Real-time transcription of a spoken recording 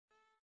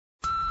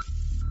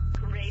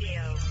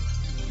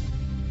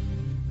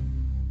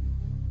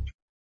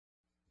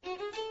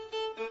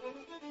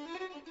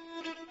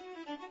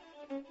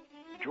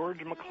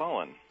George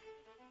McClellan,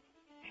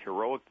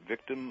 heroic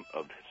victim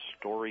of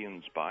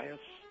historian's bias,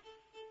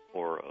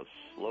 or a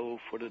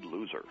slow-footed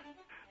loser?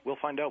 We'll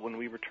find out when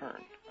we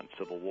return on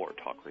Civil War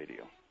Talk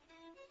Radio.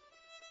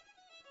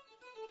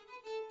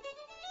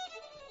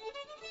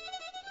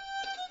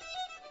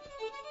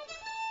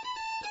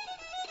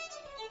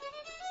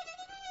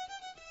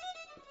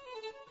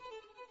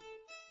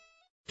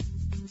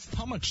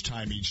 How much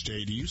time each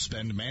day do you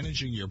spend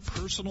managing your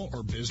personal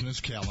or business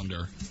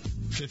calendar?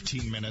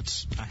 15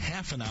 minutes, a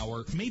half an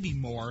hour, maybe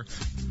more.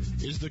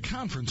 Is the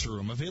conference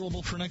room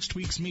available for next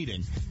week's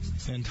meeting?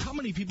 And how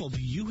many people do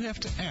you have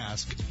to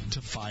ask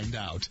to find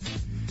out?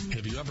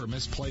 Have you ever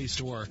misplaced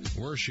or,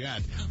 worse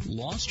yet,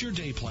 lost your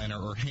day planner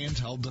or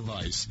handheld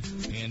device?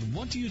 And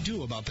what do you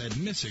do about that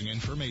missing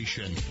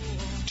information?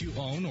 Do you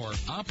own or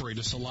operate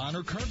a salon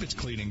or carpet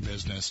cleaning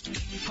business?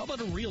 How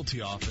about a realty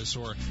office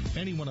or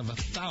any one of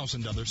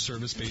 1,000 other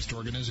service-based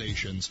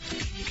organizations?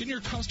 Can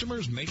your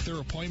customers make their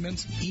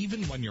appointments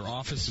even when your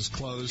office is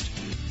closed?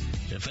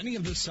 If any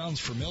of this sounds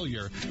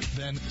familiar,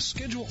 then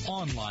Schedule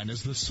Online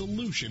is the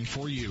solution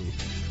for you.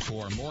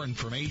 For more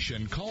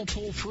information, call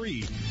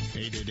toll-free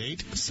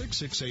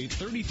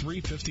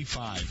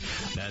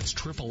 888-668-3355. That's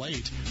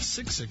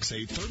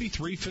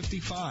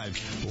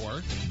 888-668-3355.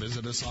 Or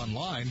visit us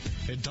online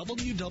at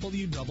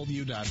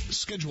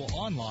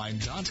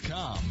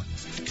www.scheduleonline.com.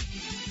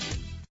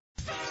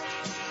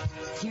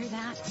 Hear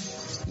that?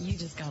 You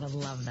just gotta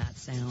love that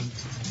sound.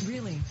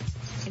 Really,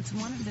 it's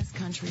one of this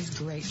country's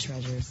great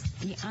treasures.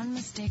 The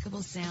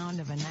unmistakable sound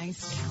of a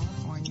nice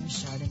California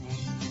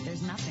Chardonnay.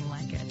 There's nothing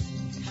like it.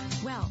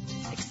 Well,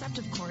 except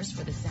of course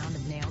for the sound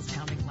of nails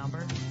pounding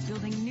lumber,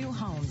 building new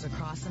homes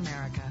across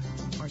America,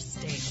 or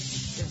steak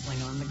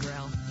sizzling on the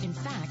grill. In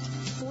fact,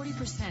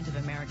 40% of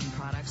American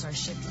products are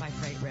shipped by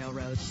freight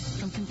railroads,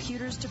 from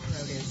computers to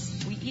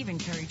produce. We even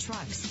carry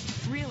trucks.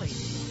 Really,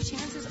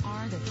 chances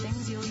are the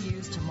things you'll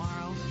use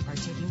tomorrow are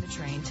taking the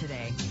train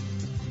today.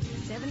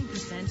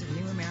 70% of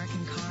new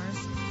American cars,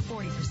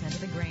 40%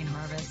 of the grain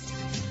harvest.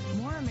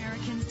 More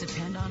Americans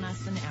depend on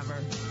us than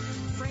ever.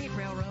 Freight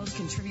railroads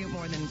contribute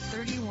more than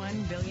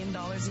 $31 billion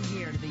a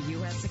year to the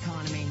U.S.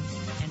 economy.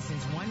 And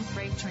since one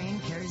freight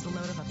train carries the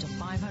load of up to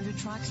 500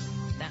 trucks,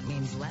 that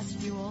means less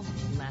fuel,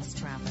 less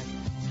traffic.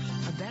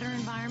 A better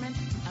environment,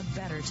 a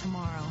better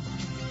tomorrow.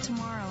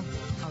 Tomorrow,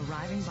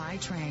 arriving by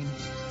train.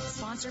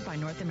 Sponsored by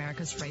North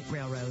America's Freight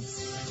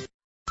Railroads.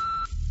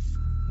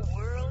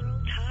 World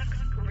Talk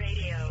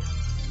Radio.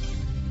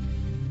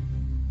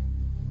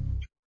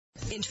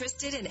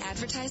 Interested in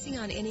advertising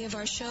on any of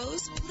our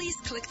shows? Please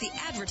click the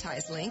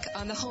advertise link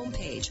on the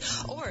homepage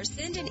or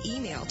send an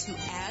email to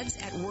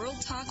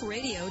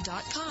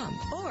ads@worldtalkradio.com.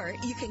 Or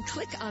you can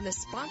click on the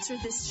sponsor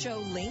this show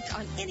link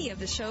on any of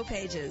the show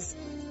pages.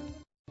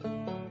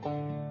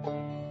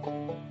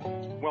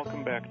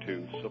 Welcome back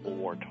to Civil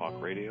War Talk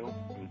Radio.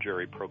 I'm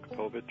Jerry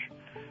Prokopowicz,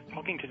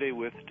 talking today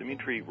with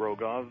Dmitry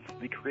Rogov,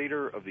 the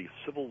creator of the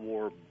Civil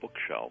War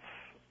Bookshelf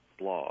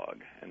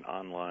blog, an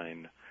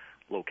online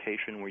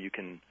location where you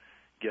can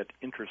get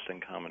interesting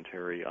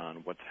commentary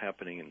on what's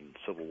happening in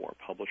Civil War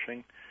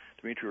publishing.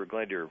 Dmitry, we're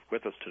glad you're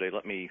with us today.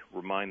 Let me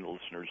remind the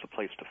listeners the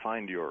place to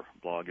find your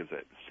blog is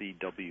at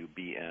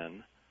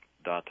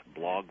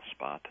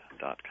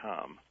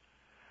cwbn.blogspot.com.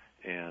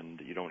 And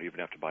you don't even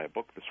have to buy a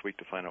book this week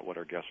to find out what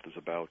our guest is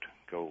about.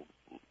 Go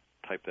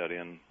type that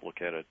in,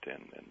 look at it,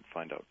 and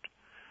find out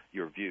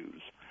your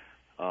views.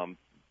 In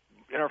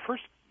our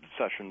first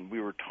session, we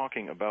were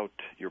talking about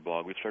your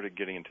blog. We started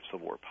getting into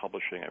Civil War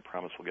publishing. I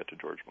promise we'll get to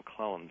George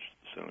McClellan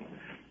soon.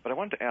 But I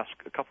wanted to ask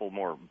a couple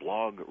more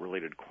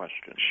blog-related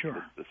questions.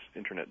 Sure. This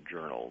internet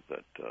journal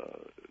that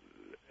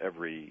as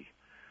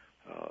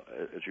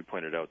you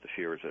pointed out, the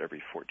fear is that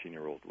every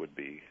 14-year-old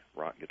would-be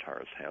rock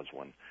guitarist has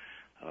one.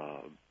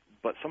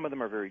 But some of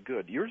them are very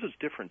good. Yours is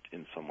different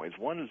in some ways.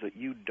 One is that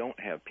you don't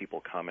have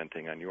people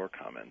commenting on your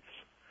comments,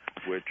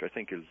 which I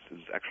think is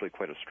actually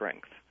quite a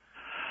strength.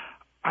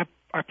 I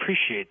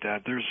appreciate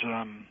that. There's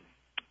a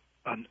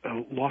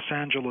Los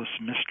Angeles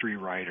mystery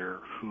writer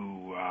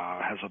who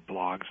has a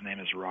blog. His name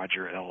is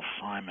Roger L.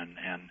 Simon,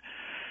 and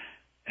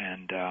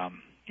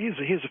he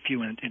has a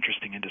few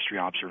interesting industry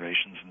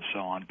observations and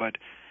so on. But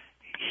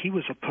he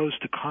was opposed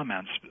to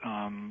comments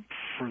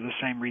for the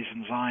same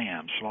reasons I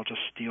am. So I'll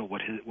just steal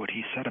what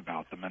he said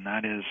about them, and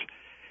that is,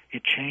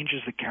 it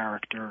changes the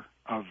character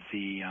of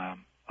the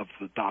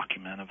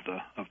document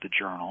of the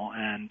journal,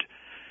 and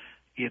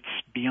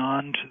it's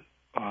beyond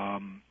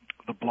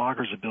the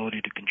blogger's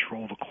ability to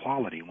control the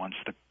quality once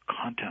the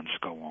contents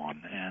go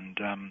on. And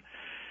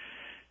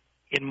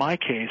in my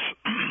case,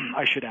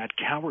 I should add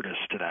cowardice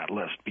to that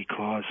list,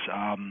 because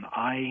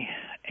I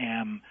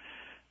am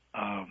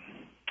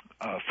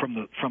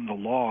from the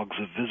logs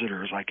of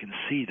visitors, I can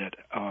see that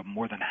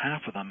more than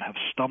half of them have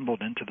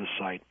stumbled into the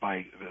site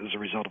as a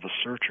result of a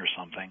search or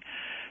something.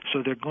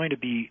 So they're going to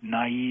be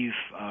naive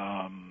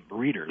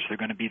readers. They're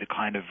going to be the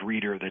kind of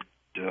reader that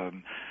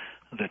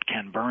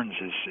Ken Burns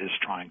is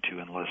trying to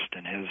enlist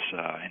in his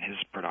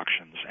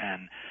productions,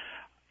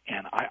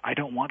 and I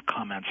don't want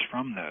comments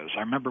from those. I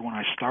remember when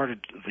I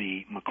started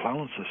the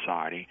McClellan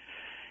Society,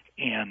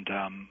 and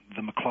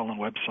the McClellan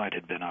website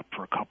had been up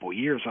for a couple of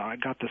years, I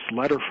got this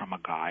letter from a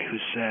guy who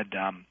said,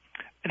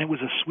 and it was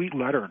a sweet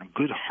letter and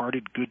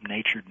good-hearted,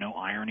 good-natured, no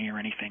irony or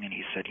anything, and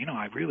he said,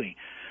 I really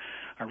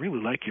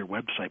like your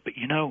website, but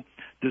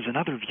there's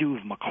another view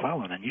of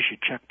McClellan, and you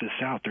should check this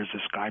out. There's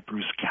this guy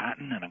Bruce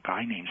Catton and a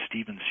guy named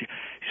Stephen.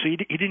 So he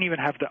didn't even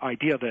have the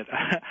idea that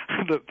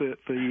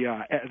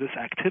this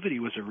activity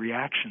was a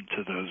reaction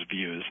to those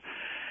views,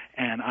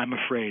 and I'm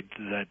afraid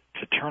that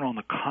to turn on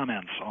the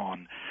comments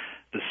on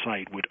the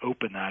site would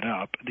open that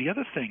up. The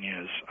other thing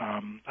is,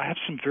 I have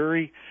some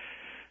very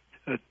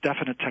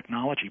definite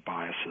technology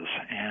biases,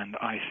 and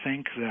I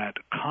think that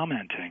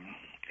commenting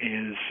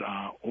is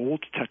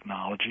old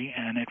technology,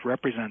 and it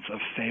represents a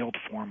failed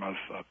form of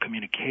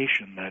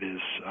communication that is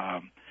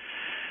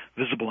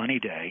visible any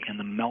day in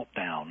the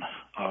meltdown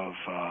of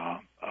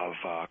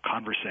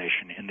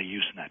conversation in the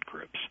Usenet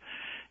groups.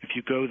 If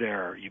you go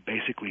there, you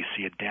basically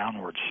see a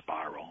downward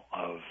spiral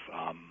of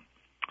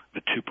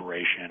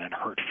vituperation and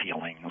hurt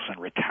feelings and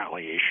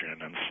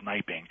retaliation and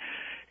sniping.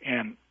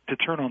 And to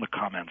turn on the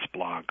comments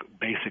blog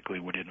basically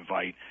would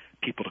invite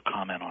people to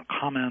comment on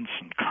comments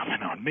and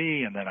comment on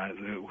me, and then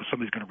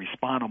somebody's going to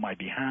respond on my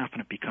behalf,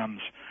 and it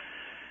becomes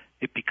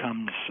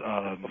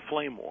a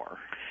flame war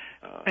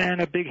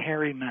and a big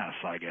hairy mess,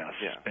 I guess.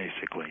 Yeah.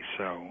 Basically.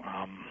 So.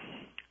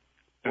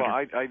 Well,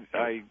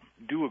 I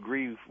do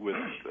agree with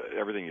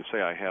everything you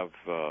say. I have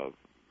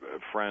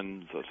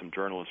friends, some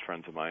journalist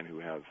friends of mine who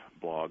have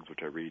blogs, which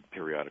I read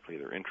periodically.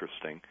 They're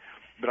interesting.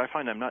 But I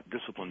find I'm not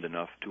disciplined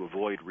enough to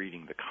avoid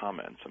reading the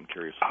comments. I'm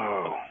curious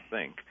what they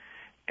think.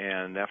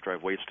 And after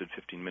I've wasted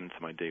 15 minutes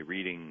of my day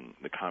reading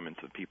the comments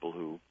of people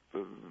who,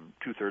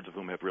 two-thirds of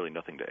whom have really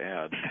nothing to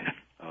add,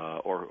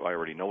 or I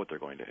already know what they're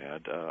going to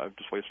add, I've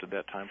just wasted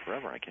that time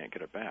forever, and I can't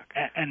get it back.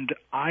 And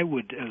I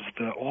would, as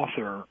the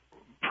author,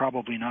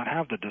 probably not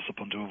have the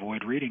discipline to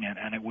avoid reading it,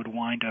 and it would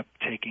wind up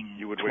taking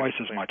twice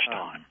as much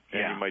time.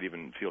 And you might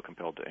even feel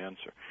compelled to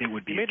answer. It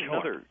would be You made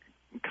another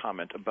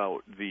comment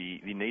about the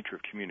nature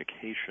of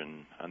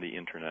communication on the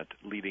Internet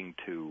leading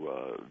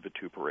to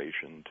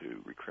vituperation,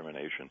 to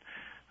recrimination.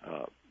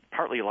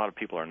 Partly a lot of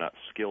people are not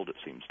skilled, it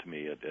seems to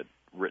me, at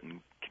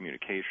written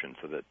communication,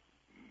 so that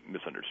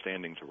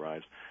misunderstandings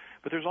arise.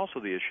 But there's also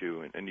the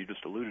issue, and you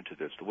just alluded to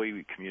this, the way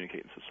we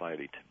communicate in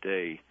society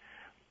today,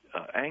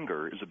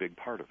 anger is a big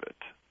part of it.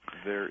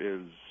 There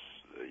is,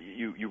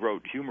 you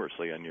wrote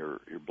humorously on your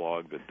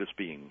blog that this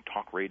being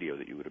talk radio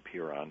that you would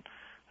appear on,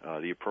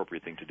 the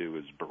appropriate thing to do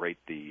is berate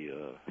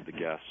the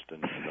guest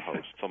and the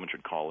host. Someone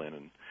should call in,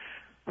 and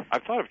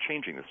I've thought of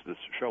changing this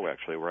show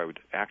actually, where I would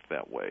act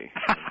that way.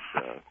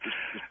 And,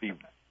 just be.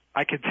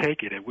 I could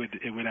take it. It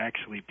would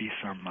actually be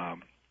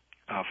some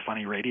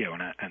funny radio,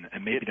 and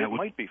maybe that would.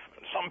 Might be.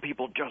 Some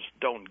people just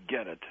don't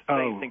get it.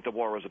 Oh. They think the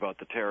war was about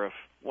the tariff.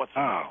 What's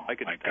my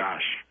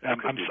gosh!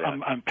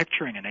 I'm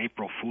picturing an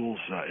April Fool's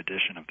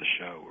edition of the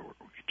show, where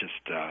we could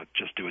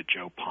just do a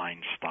Joe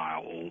Pine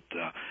style old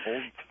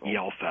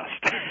yell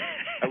fest.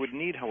 I would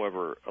need,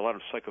 however, a lot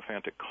of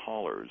sycophantic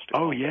callers to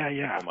all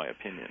my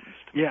opinions.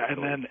 Yeah,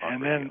 and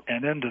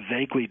then the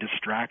vaguely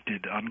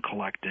distracted,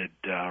 uncollected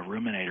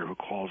ruminator who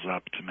calls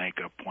up to make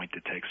a point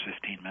that takes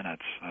 15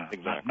 minutes.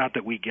 Exactly. Not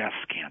that we guests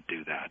can't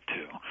do that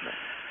too.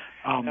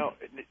 No.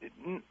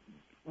 Now,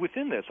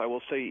 within this, I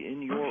will say,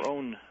 in your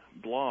own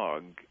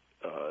blog,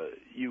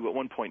 you at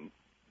one point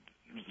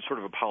sort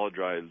of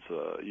apologize.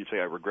 You say,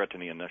 "I regret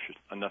any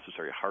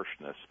unnecessary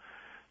harshness."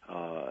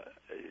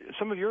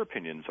 Some of your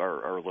opinions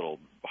are a little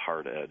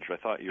hard-edged. I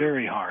thought you were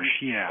very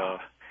harsh. Yeah.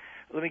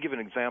 Let me give an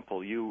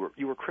example. You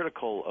were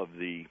critical of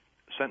the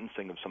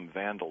sentencing of some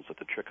vandals at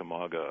the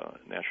Chickamauga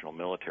National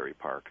Military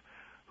Park,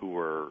 who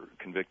were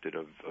convicted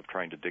of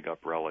trying to dig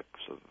up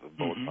relics of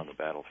bullets on the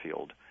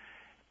battlefield.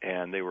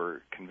 And they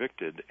were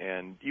convicted,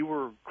 and you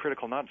were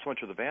critical not so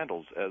much of the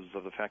vandals as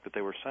of the fact that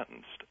they were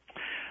sentenced.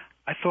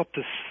 I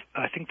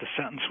think the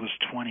sentence was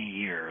 20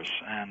 years,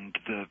 and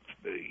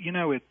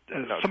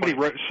somebody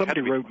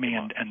wrote me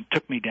and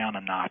took me down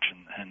a notch,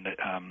 and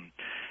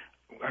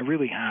I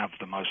really have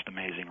the most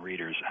amazing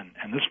readers,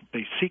 and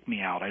they seek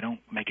me out. I don't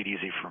make it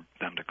easy for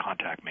them to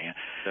contact me.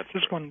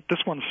 This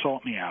one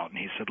sought me out, and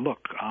he said,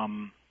 "Look,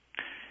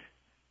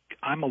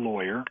 I'm a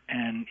lawyer,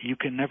 and you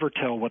can never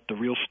tell what the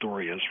real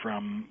story is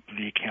from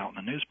the account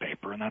in the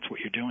newspaper, and that's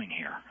what you're doing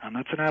here." And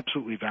that's an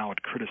absolutely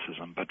valid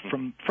criticism. But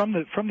from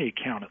the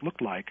account, it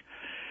looked like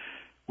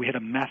we had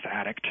a meth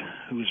addict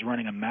who was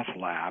running a meth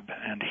lab,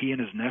 and he and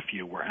his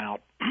nephew were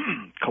out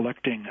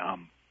collecting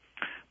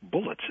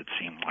bullets, it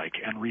seemed like,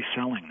 and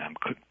reselling them,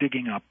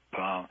 digging up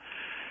the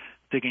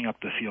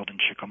field in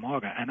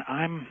Chickamauga. And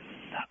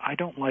I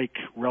don't like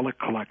relic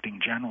collecting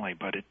generally,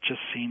 but it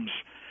just seems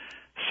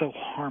so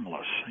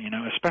harmless,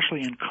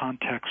 especially in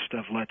context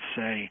of, let's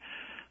say,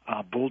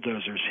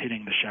 bulldozers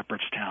hitting the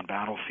Shepherdstown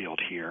battlefield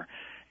here,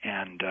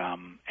 and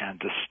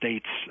the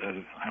states,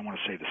 I don't want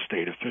to say the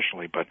state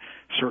officially, but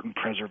certain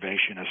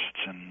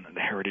preservationists and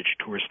the heritage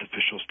tourist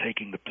officials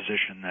taking the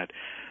position that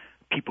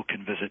people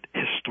can visit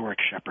historic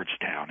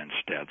Shepherdstown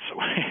instead. So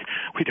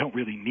we don't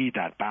really need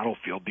that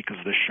battlefield because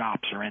the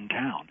shops are in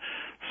town.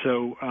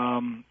 So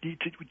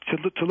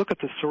to look at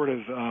the sort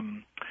of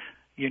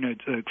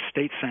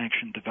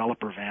state-sanctioned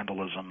developer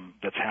vandalism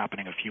that's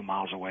happening a few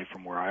miles away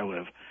from where I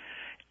live,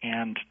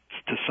 and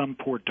to some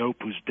poor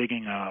dope who's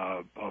digging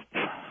a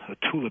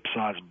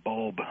tulip-sized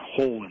bulb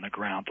hole in the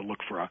ground to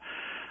look for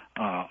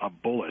a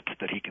bullet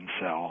that he can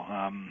sell,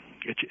 and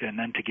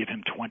then to give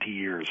him 20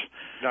 years.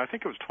 No, I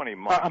think it was 20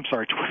 months. I'm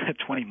sorry,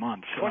 20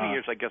 months. 20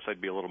 years, I guess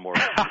I'd be a little more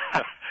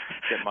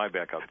get my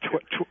back up.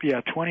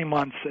 20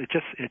 months. It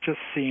just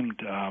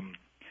seemed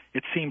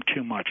it seemed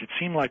too much. It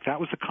seemed like that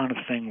was the kind of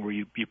thing where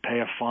you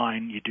pay a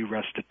fine, you do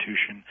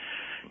restitution,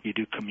 you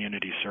do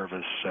community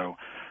service. So.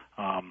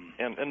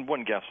 And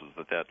one guesses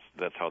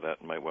that's how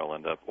that might well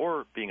end up.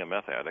 Or being a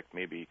meth addict,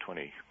 maybe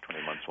 20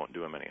 months won't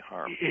do him any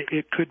harm.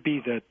 It could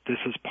be that this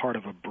is part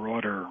of a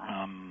broader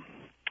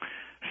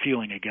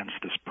feeling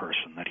against this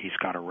person, that he's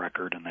got a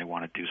record and they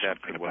want to do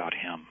something about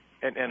him.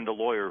 And the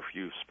lawyer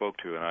you spoke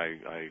to, and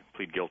I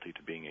plead guilty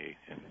to being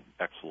an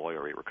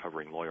ex-lawyer, a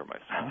recovering lawyer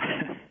myself,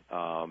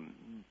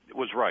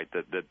 was right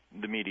that the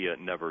media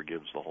never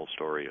gives the whole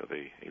story of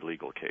a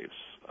legal case.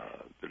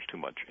 There's too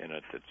much in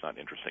it. It's not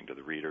interesting to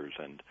the readers,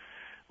 and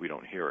we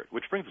don't hear it.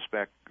 Which brings us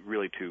back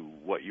really to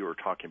what you were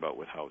talking about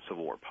with how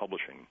Civil War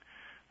publishing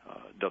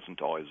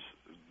doesn't always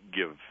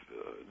give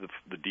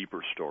the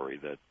deeper story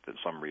that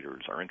some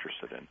readers are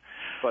interested in.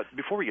 But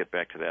before we get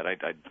back to that, I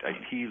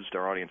teased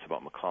our audience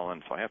about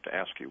McClellan, so I have to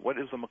ask you, what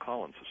is the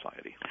McClellan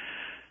Society?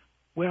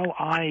 Well,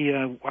 I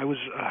don't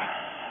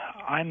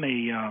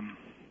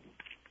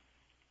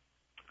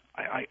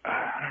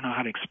know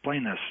how to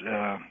explain this.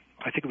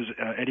 I think it was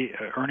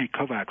Ernie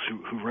Kovacs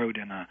who wrote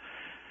in an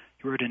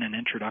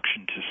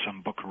introduction to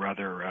some book or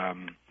other,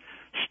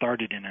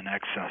 started in an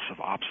excess of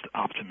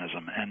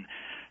optimism,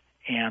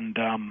 and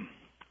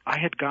I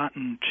had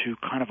gotten to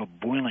kind of a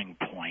boiling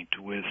point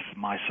with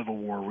my Civil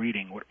War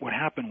reading. What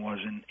happened was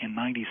in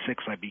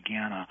 '96 I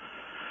began a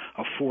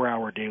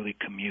 4-hour daily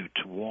commute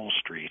to Wall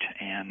Street,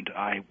 and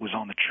I was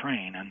on the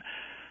train, and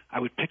I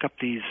would pick up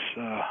these,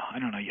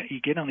 you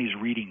get on these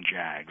reading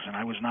jags, and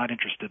I was not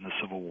interested in the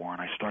Civil War,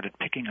 and I started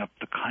picking up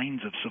the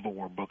kinds of Civil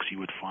War books you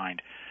would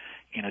find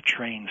in a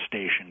train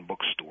station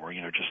bookstore,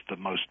 just the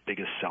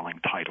biggest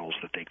selling titles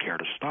that they care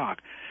to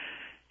stock.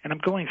 And I'm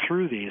going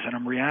through these, and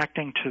I'm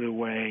reacting to the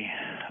way,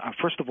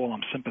 first of all,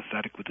 I'm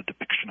sympathetic with the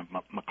depiction of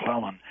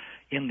McClellan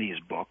in these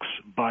books,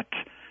 but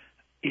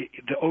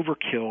the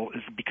overkill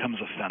becomes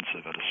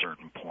offensive at a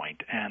certain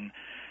point. And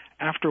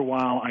after a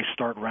while, I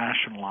start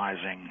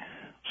rationalizing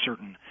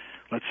certain,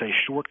 let's say,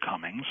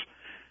 shortcomings.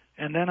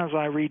 And then as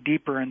I read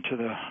deeper into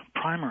the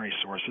primary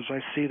sources,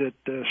 I see that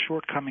the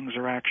shortcomings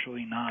are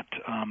actually not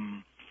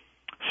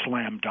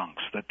slam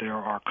dunks, that there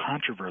are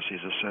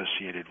controversies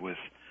associated with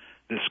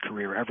this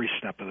career every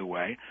step of the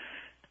way.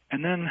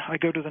 And then I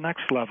go to the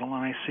next level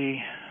and I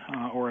see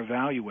or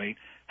evaluate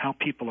how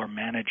people are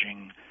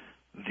managing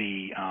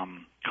the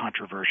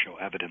controversial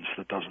evidence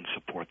that doesn't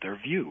support their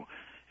view.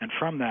 And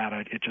from that,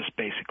 it just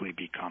basically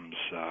becomes...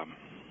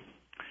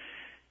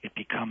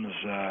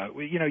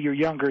 you're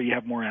younger, you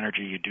have more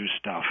energy, you do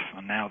stuff.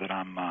 And now that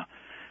I'm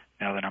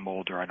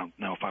older, I don't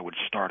know if I would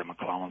start a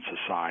McClellan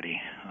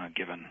Society,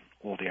 given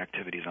all the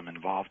activities I'm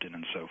involved in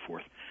and so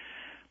forth.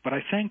 But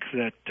I think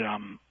that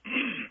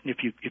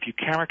if you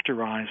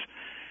characterize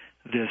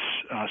this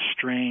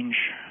strange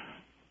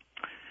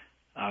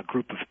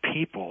group of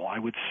people, I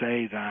would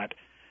say that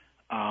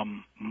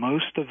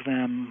most of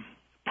them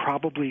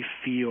probably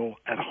feel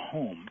at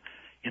home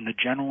in the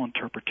general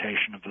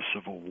interpretation of the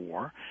Civil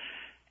War.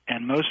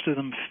 And most of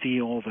them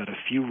feel that a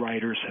few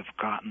writers have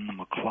gotten the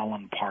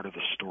McClellan part of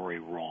the story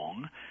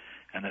wrong,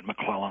 and that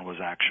McClellan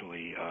was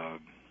actually a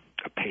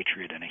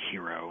patriot and a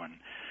hero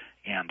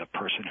and a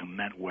person who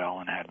meant well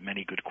and had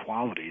many good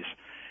qualities,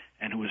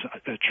 and who was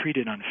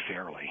treated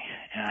unfairly.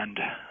 And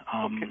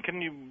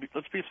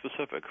let's be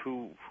specific.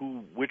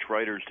 Which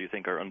writers do you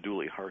think are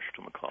unduly harsh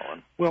to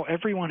McClellan? Well,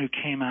 everyone who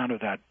came out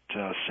of that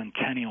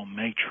centennial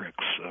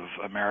matrix of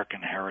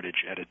American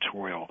heritage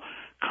editorial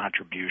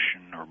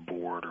contribution or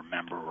board or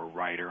member or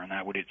writer, and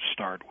that would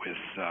start with,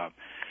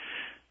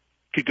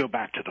 could go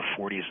back to the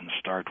 40s and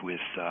start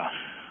with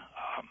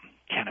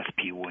Kenneth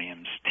P.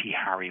 Williams, T.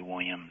 Harry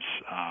Williams,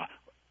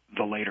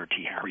 the later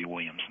T. Harry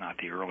Williams, not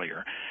the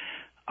earlier,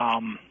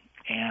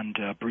 and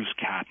Bruce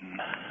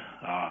Catton,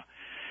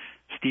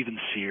 Stephen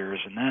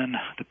Sears, and then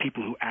the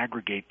people who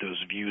aggregate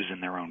those views in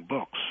their own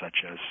books,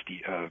 such as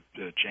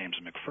James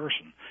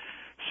McPherson.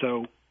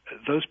 So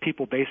those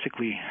people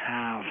basically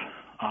have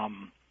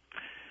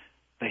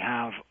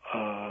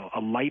a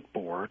light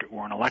board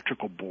or an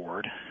electrical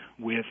board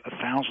with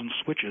 1,000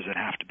 switches that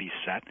have to be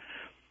set,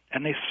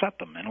 and they set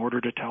them in order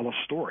to tell a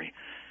story.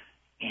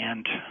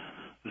 And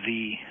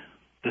the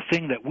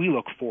thing that we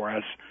look for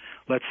as,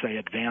 let's say,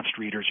 advanced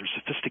readers or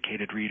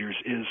sophisticated readers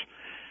is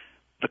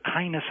the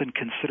kindness and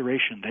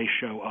consideration they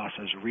show us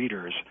as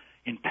readers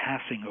in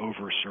passing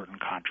over certain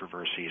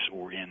controversies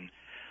or in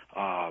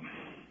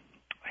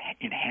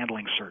in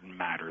handling certain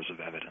matters of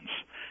evidence.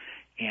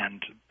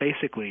 And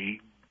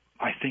basically,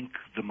 I think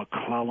the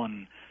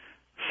McClellan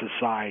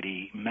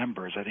Society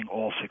members, I think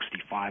all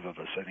 65 of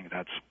us, I think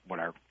that's what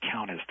our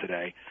count is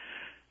today,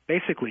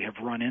 basically have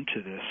run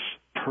into this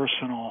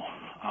personal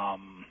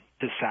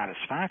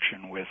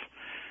dissatisfaction with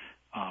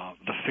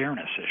the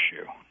fairness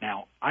issue.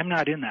 Now, I'm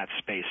not in that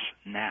space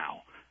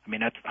now. I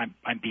mean,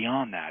 I'm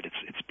beyond that.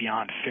 It's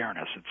beyond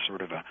fairness. It's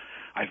sort of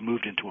I've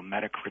moved into a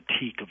meta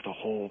critique of the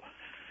whole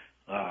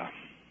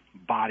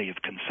body of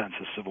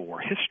consensus Civil War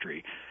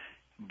history.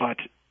 But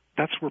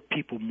that's where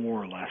people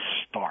more or less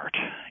start.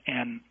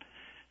 And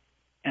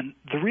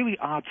the really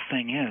odd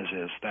thing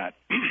is that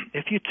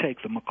if you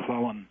take the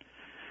McClellan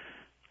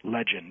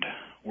legend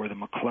or the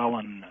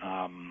McClellan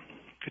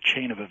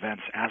chain of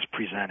events as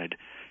presented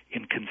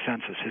in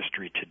consensus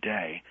history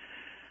today,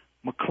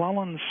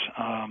 McClellan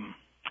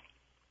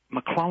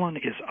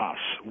is us.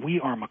 We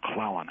are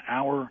McClellan.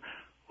 Our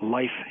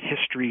life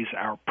histories,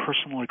 our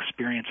personal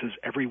experiences,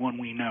 everyone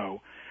we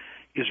know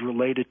is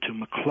related to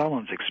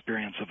McClellan's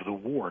experience of the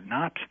war,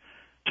 not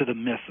to the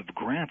myth of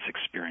Grant's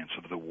experience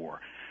of the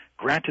war.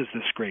 Grant is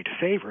this great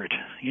favorite,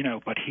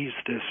 but he's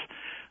this,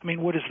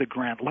 what is the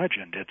Grant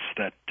legend? It's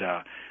that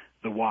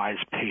the wise,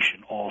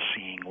 patient,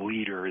 all-seeing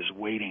leader is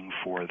waiting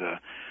for the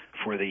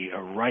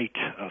right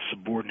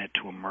subordinate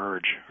to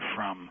emerge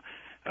from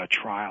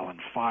trial and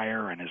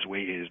fire, and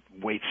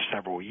waits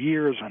several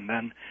years, and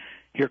then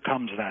here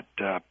comes that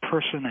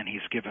person, and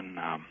he's given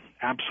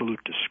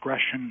absolute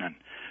discretion and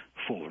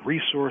full of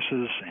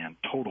resources and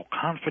total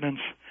confidence,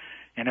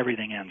 and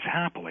everything ends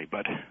happily.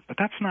 But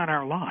that's not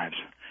our lives.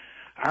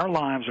 Our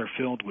lives are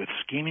filled with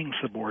scheming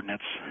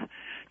subordinates,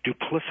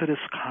 duplicitous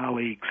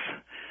colleagues,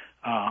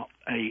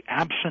 a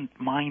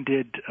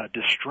absent-minded,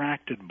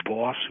 distracted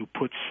boss who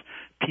puts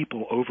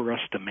people over us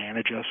to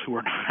manage us who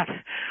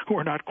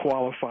are not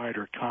qualified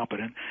or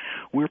competent.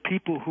 We're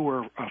people who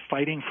are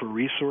fighting for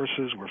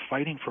resources. We're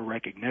fighting for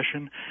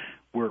recognition.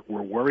 We're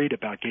worried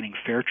about getting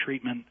fair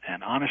treatment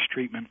and honest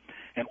treatment,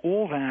 and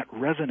all that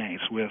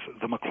resonates with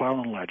the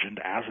McClellan legend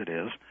as it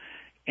is.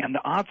 And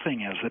the odd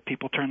thing is that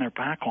people turn their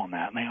back on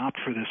that, and they opt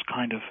for this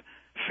kind of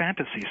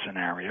fantasy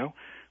scenario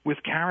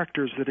with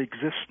characters that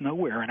exist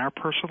nowhere in our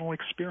personal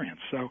experience.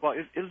 So, well,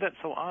 is that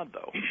so odd,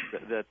 though?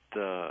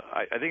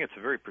 I think it's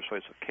a very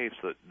persuasive case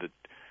that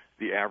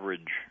the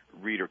average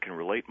reader can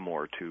relate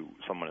more to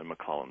someone in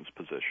McClellan's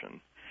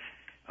position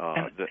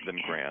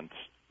than Grant's.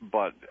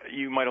 But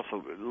you might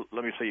also,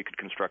 let me say, you could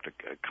construct a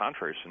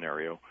contrary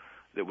scenario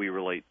that we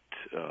relate,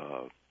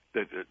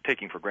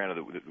 taking for granted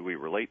that we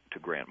relate to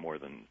Grant more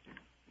than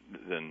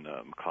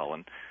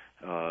McClellan.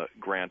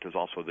 Grant is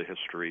also the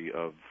history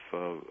of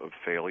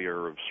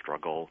failure, of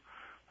struggle,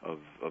 of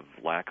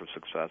lack of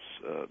success.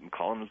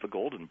 McClellan is the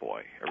golden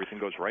boy. Everything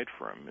goes right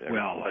for him.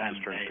 Well, and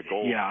just turns to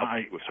gold to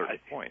a certain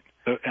point.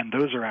 And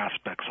those are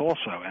aspects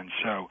also. And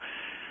so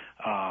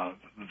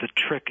the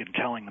trick in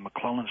telling the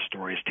McClellan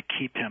story is to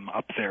keep him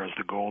up there as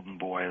the golden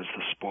boy, as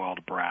the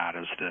spoiled brat,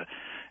 as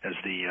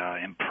the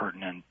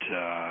impertinent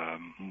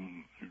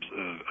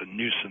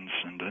nuisance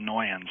and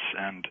annoyance,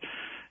 and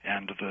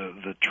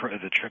the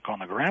trick on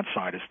the Grant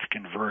side is to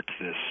convert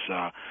this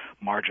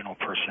marginal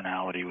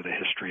personality with a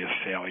history of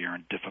failure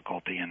and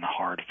difficulty and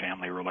hard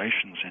family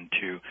relations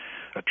into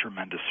a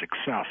tremendous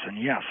success.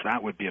 And yes,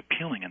 that would be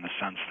appealing in the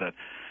sense that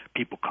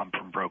people come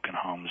from broken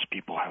homes,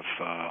 people have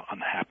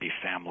unhappy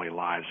family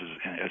lives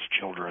as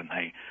children.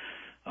 They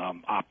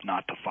opt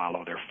not to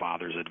follow their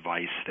father's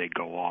advice. They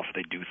go off,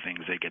 they do things,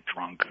 they get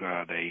drunk,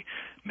 they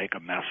make a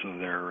mess of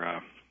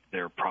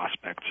their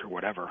prospects or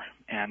whatever.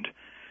 And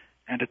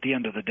at the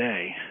end of the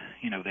day,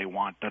 they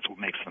want, that's what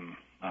makes them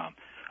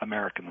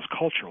Americans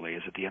culturally,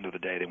 is at the end of the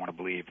day they want to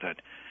believe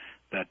that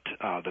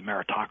the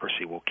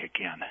meritocracy will kick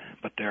in.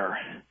 But there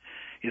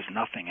is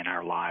nothing in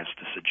our lives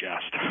to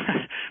suggest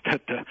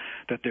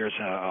that there's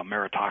a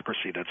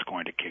meritocracy that's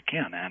going to kick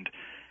in. And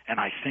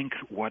I think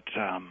what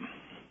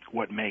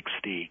makes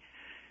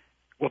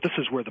this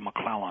is where the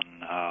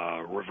McClellan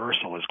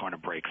reversal is going to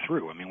break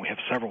through. I mean, we have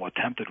several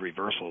attempted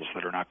reversals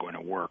that are not going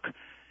to work.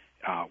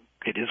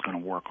 It is going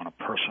to work on a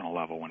personal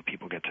level when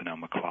people get to know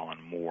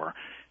McClellan more,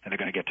 and they're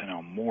going to get to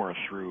know more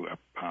through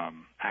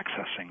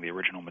accessing the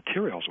original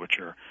materials, which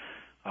are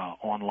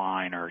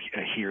online or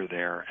here,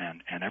 there,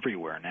 and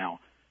everywhere. Now,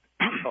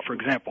 for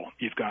example,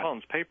 you've got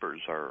McClellan's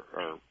papers are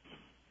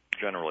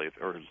generally,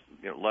 or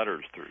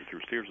letters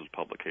through Sears's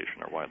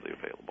publication are widely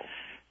available.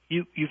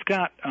 You've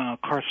got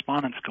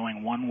correspondence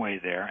going one way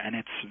there, and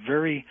it's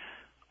very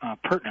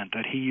pertinent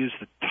that he used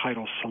the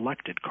title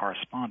selected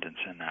correspondence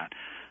in that.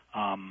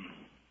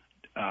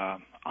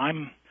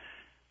 I'm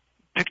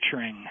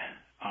picturing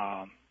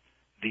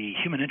the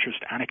human interest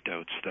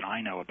anecdotes that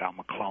I know about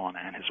McClellan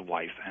and his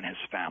wife and his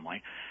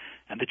family,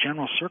 and the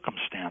general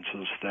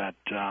circumstances that,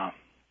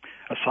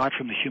 aside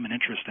from the human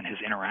interest in his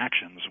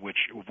interactions,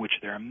 of which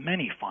there are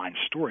many fine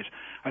stories,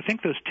 I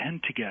think those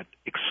tend to get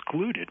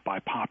excluded by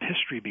pop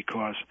history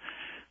because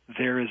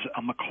there is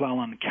a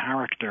McClellan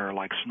character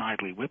like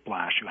Snidely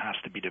Whiplash who has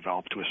to be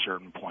developed to a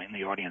certain point, and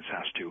the audience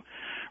has to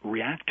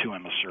react to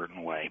him a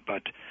certain way.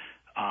 But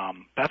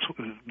That's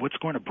what's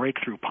going to break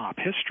through pop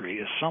history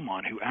is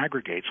someone who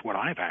aggregates what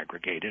I've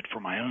aggregated for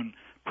my own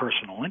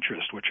personal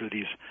interest, which are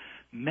these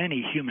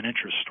many human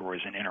interest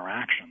stories and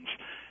interactions.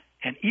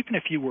 And even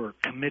if you were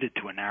committed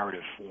to a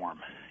narrative form,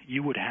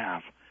 you would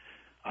have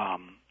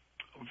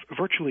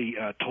virtually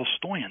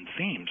Tolstoyan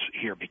themes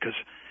here, because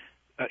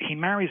he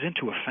marries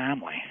into a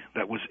family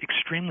that was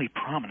extremely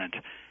prominent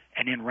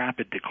and in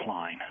rapid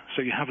decline.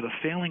 So you have the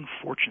failing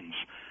fortunes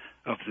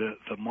of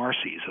the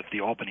Marcys of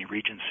the Albany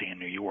Regency in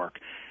New York,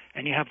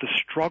 and you have the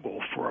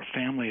struggle for a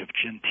family of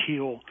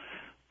genteel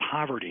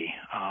poverty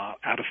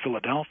out of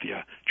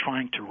Philadelphia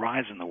trying to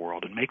rise in the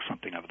world and make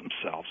something of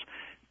themselves,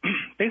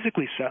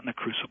 basically set in the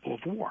crucible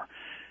of war.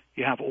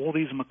 You have all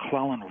these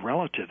McClellan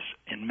relatives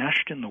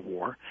enmeshed in the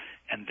war,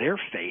 and their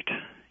fate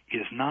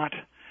is not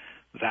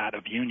that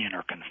of Union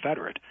or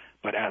Confederate,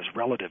 but as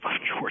relative of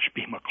George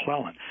B.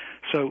 McClellan.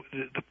 So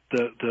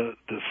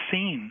the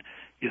scene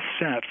is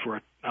set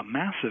for a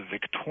massive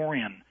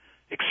Victorian,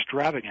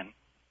 extravagant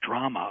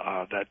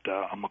drama that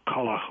a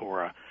McCulloch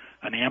or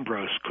an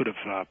Ambrose could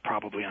have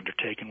probably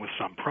undertaken with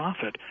some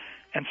profit,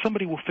 and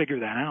somebody will figure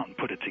that out and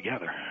put it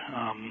together.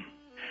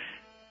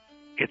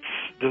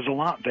 There's a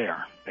lot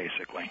there,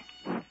 basically.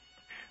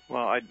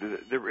 Well,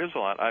 there is a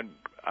lot.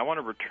 I want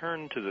to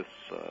return to this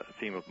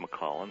theme of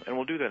McClellan, and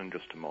we'll do that in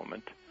just a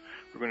moment.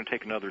 We're going to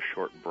take another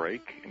short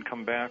break and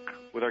come back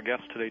with our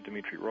guest today,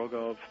 Dmitry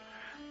Rogov,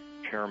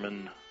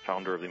 chairman,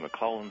 founder of the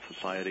McClellan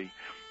Society,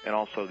 and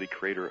also the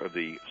creator of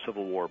the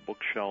Civil War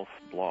Bookshelf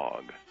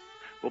blog.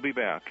 We'll be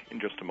back in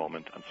just a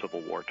moment on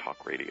Civil War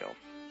Talk Radio.